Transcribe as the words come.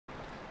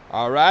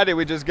Alrighty,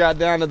 we just got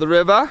down to the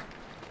river.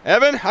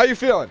 Evan, how you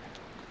feeling?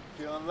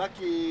 Feeling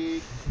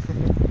lucky.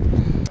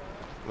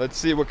 Let's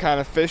see what kind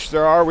of fish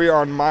there are. We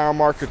are on mile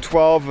marker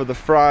 12 of the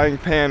Frying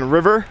Pan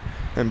River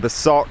in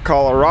Basalt,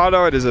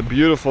 Colorado. It is a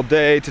beautiful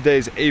day.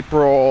 Today's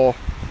April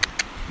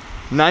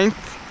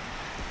 9th.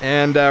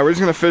 And we're just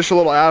gonna fish a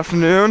little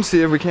afternoon,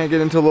 see if we can't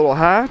get into a little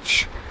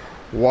hatch.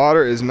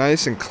 Water is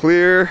nice and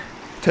clear.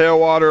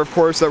 Tailwater, of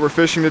course, that we're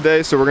fishing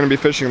today. So we're gonna be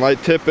fishing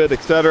light tippet,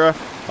 etc.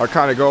 I'll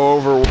kind of go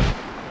over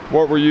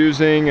what we're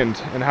using and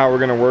how we're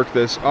gonna work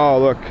this. Oh,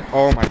 look,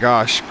 oh my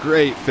gosh,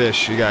 great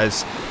fish, you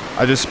guys.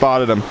 I just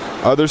spotted them.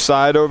 Other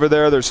side over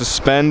there, they're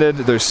suspended,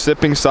 they're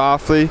sipping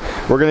softly.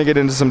 We're gonna get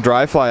into some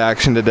dry fly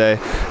action today.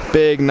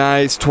 Big,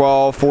 nice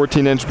 12,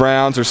 14-inch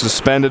browns are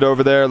suspended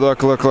over there.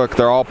 Look, look, look,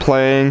 they're all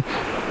playing.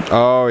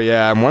 Oh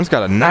yeah, and one's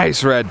got a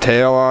nice red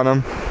tail on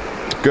them.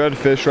 Good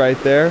fish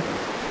right there.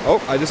 Oh,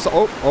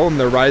 and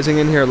they're rising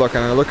in here. Look,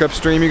 and I look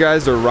upstream, you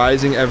guys, they're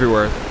rising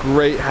everywhere.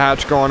 Great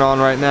hatch going on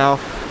right now.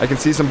 I can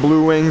see some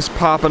blue wings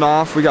popping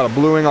off. We got a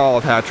blue wing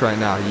olive hatch right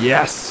now.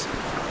 Yes!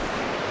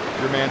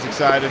 Your man's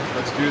excited.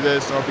 Let's do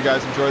this. I hope you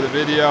guys enjoy the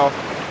video.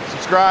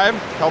 Subscribe,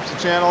 helps the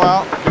channel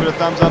out. Give it a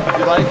thumbs up if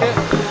you like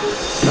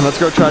it. And let's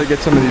go try to get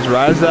some of these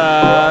rises.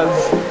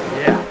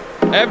 Yeah.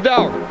 Ev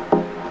down.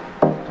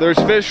 There's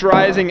fish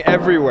rising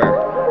everywhere.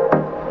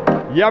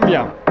 Yum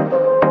yum.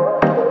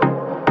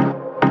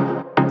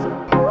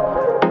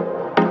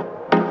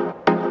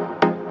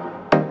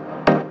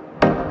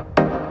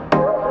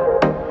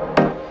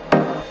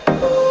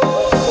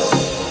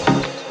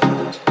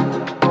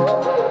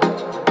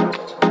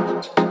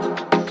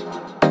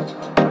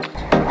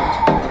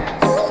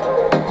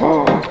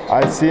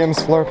 I see him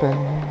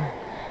slurping.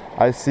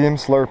 I see him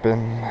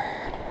slurping.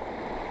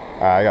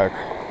 I gotta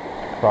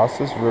cross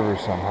this river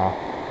somehow.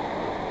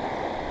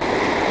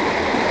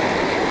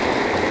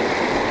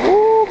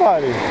 Ooh,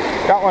 buddy.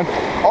 Got one.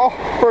 Oh,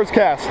 first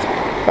cast.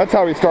 That's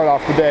how we start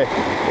off the day.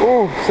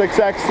 Ooh,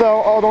 6X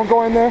though. Oh, don't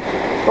go in there.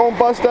 Don't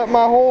bust up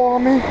my hole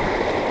on me.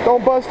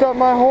 Don't bust up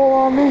my hole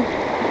on me.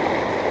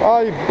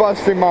 Oh, you're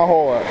busting my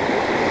hole up.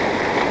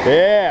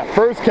 Yeah,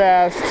 first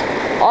cast.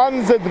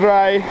 On the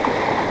dry.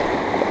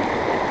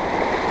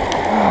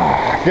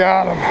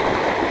 Got him.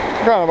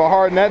 Kind of a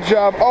hard net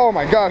job. Oh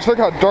my gosh, look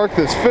how dark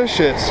this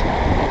fish is.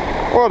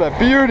 What a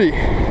beauty.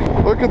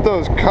 Look at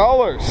those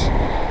colors.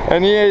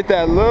 And he ate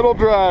that little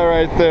dry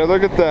right there.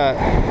 Look at that.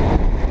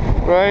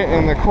 Right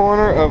in the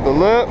corner of the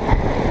lip.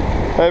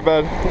 Hey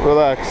bud,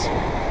 relax.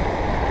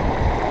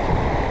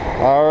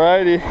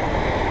 Alrighty.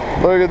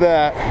 Look at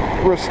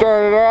that. We're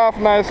starting off,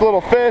 nice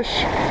little fish.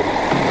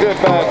 Get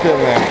back in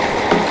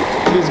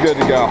there. He's good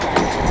to go.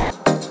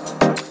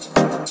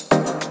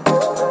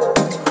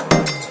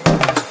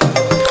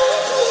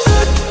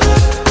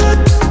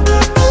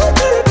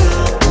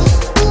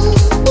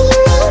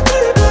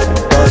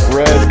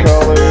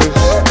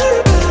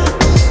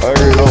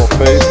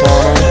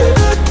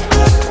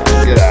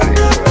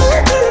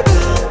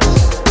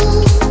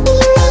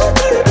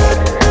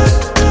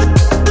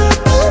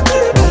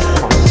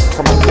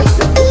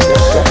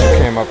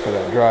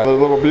 A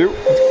little butte.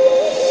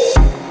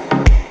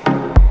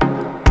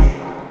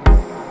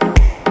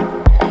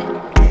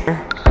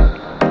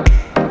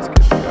 Let's get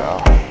it go.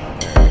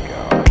 There we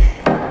go.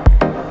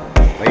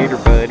 Later,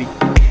 buddy.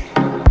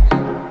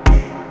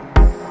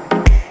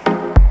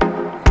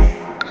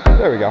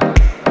 There we go.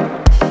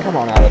 Come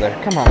on out of there.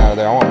 Come on out of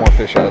there. I want more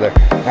fish out of there.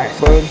 Nice,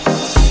 bud.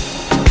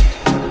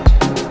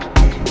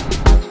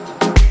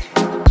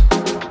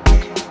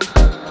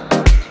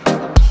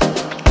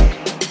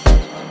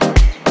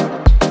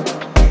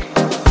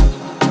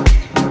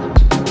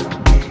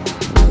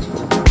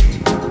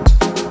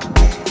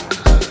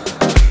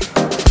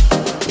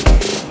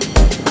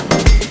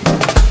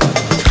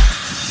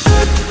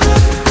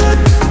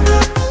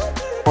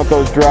 With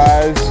those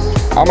dries,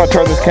 I'm gonna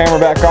turn this camera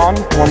back on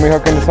when we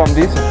hook into something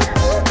decent.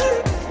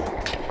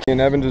 Me and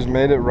Evan just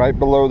made it right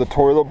below the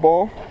toilet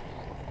bowl,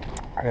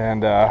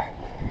 and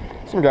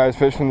some guys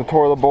fishing the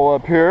toilet bowl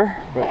up here,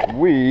 but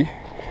we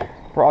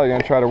probably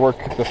gonna try to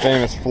work the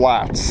famous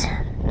flats.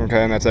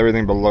 Okay, and that's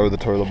everything below the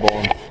toilet bowl,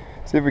 and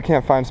see if we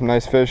can't find some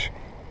nice fish.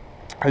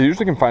 I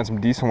usually can find some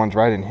decent ones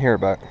right in here,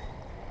 but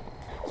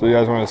so you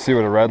guys want to see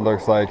what a red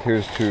looks like?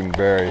 Here's two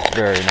very,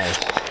 very nice.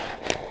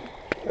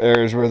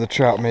 There's where the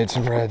trout made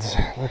some reds.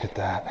 Look at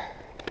that.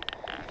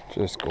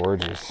 Just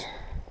gorgeous.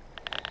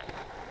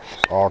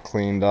 Just all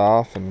cleaned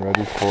off and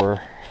ready for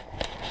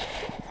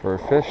a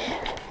fish,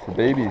 for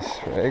babies,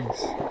 for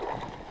eggs.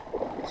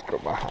 Let's go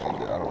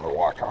behind it. I don't want to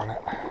walk on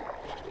it.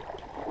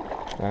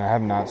 And I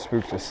have not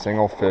spooked a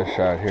single fish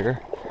out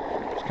here.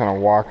 Just kind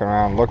of walking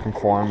around looking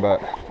for them,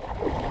 but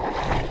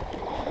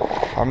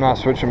I'm not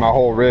switching my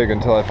whole rig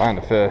until I find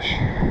a fish.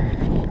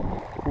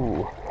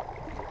 Ooh.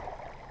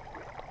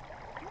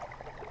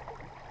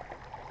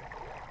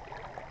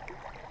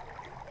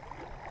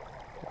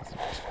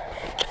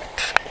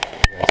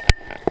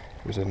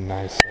 There's a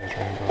nice size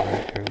rainbow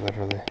right here,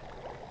 literally.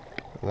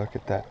 Look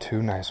at that,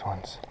 two nice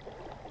ones.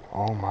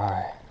 Oh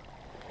my.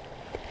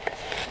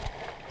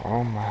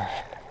 Oh my.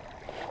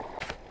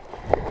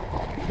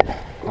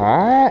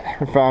 Alright,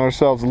 we found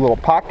ourselves a little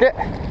pocket.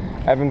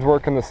 Evan's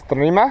working the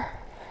streamer.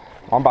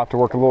 I'm about to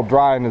work a little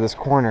dry into this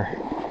corner.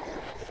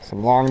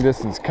 Some long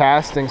distance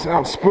casting so I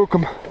don't spook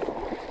them.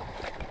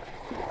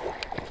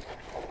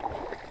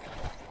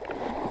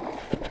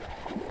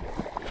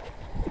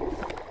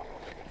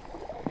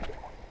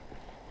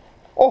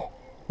 Oh,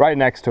 right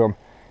next to him.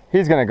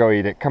 He's gonna go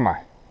eat it, come on.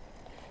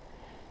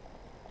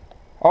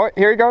 Oh,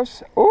 here he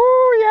goes.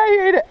 Oh, yeah, he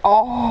ate it.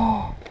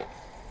 Oh,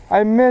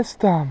 I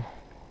missed him.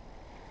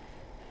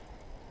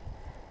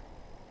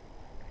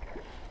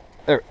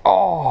 There,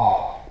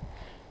 oh.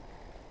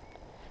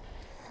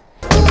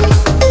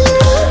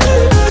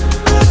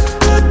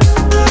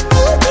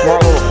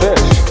 Smart little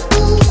fish.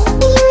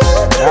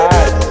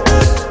 Nice.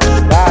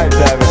 Nice,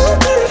 Evan.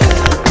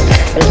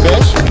 Good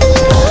fish?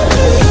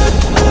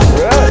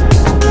 Really?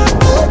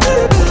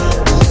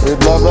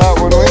 We'd love that,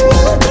 wouldn't we?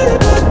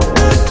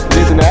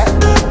 Leave the net.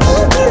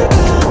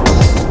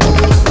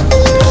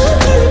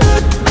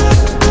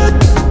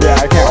 Yeah,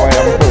 I can't wait.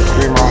 I'm going to put a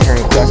streamer on here in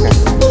a second.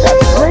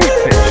 That's a great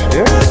fish,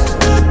 dude.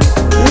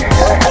 Yeah,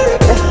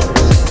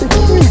 it's a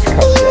huge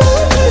cutthroat.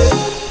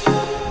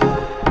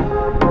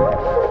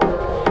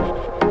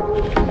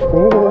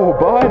 Oh,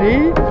 buddy.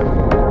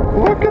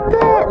 Look at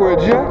that,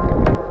 would ya?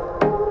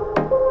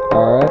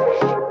 Alright.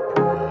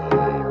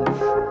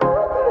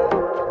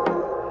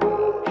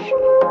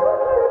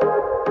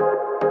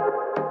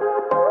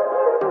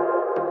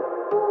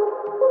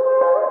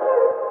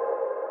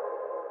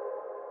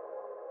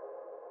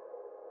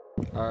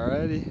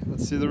 Alrighty,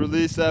 let's see the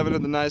release, Evan,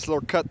 of the nice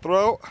little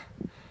cutthroat.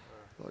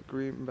 Little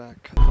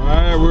greenback.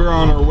 Alright, we're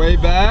on our way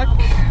back.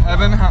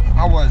 Evan,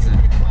 how was it?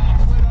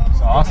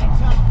 It's awesome.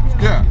 It's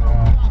good.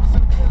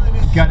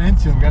 Got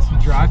into them. Got some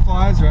dry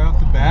flies right off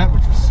the bat,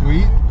 which is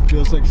sweet.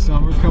 Feels like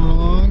summer coming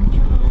along.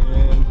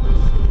 And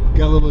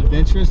got a little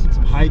adventurous, did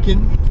some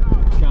hiking.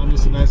 Found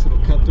us a nice little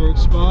cutthroat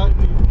spot.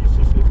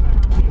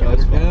 That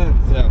was fun.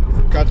 Yeah,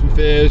 caught some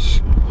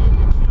fish.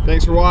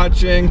 Thanks for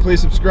watching.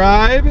 Please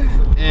subscribe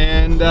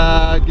and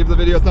give the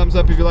video a thumbs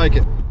up if you like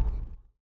it.